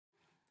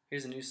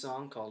Here's a new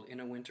song called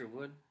In a Winter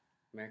Wood.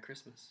 Merry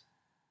Christmas.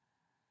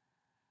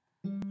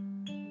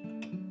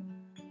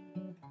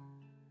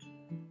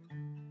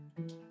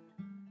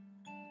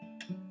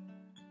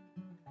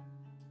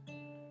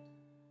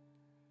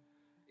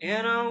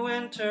 In a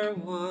winter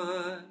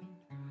wood,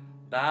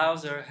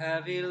 boughs are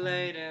heavy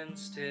laden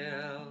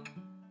still,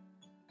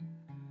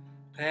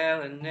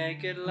 pale and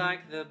naked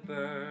like the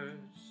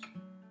birds,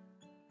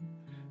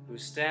 who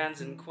stands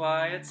in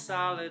quiet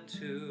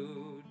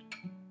solitude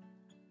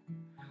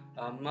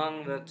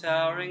among the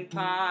towering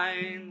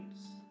pines,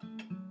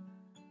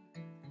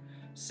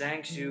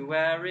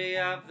 sanctuary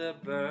of the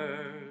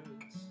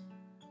birds.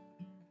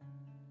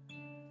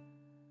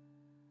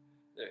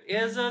 There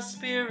is a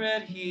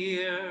spirit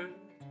here,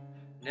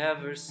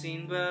 never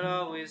seen but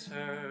always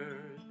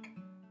heard.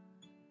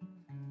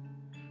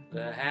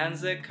 The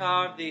hands that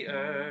carve the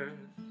earth,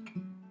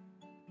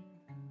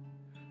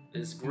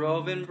 this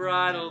grove and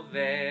bridal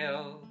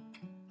veil,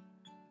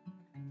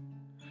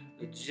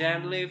 the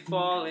gently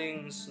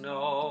falling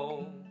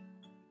snow,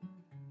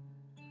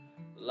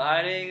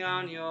 lighting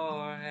on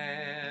your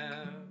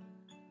hair.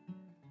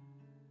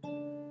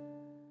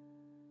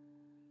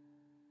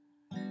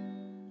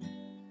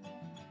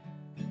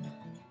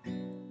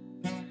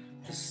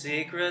 The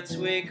secrets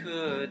we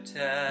could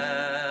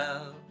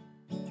tell,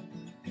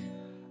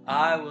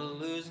 I will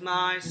lose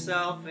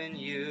myself in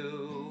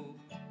you.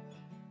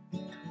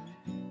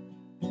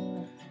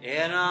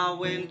 In a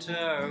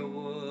winter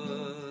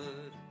wood,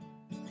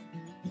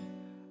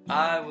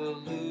 I will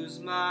lose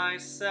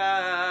myself.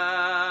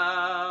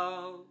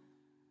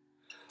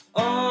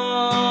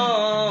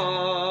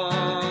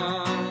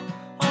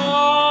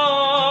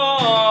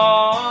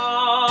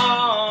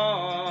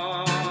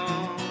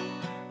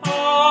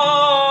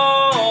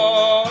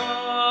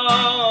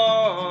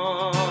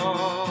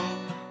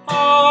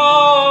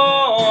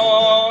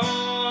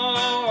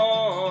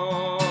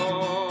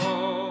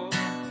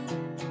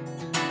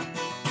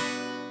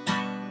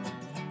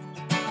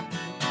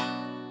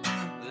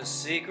 The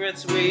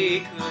secrets we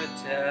could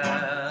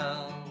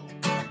tell,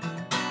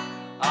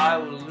 I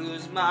will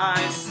lose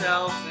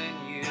myself in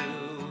you.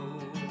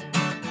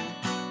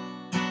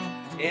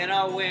 In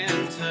a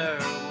winter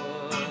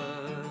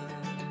wood,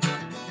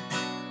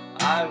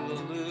 I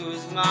will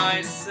lose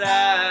myself.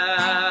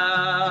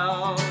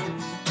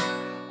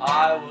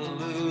 I will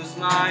lose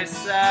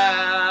myself.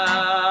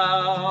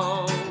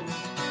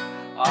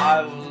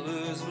 I will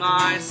lose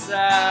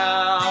myself.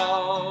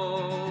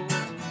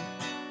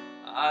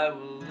 I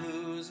will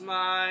lose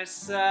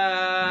myself.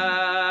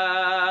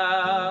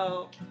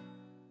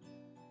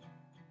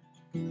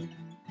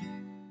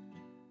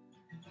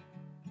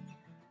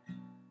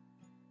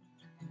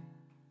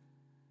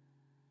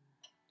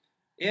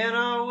 In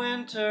a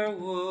winter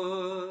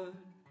wood,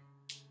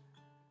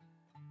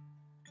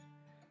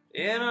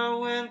 in a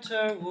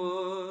winter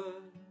wood,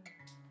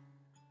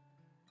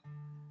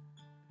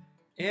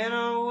 in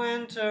a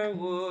winter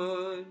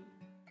wood,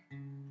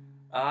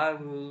 I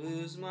will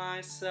lose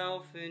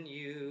myself in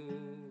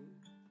you.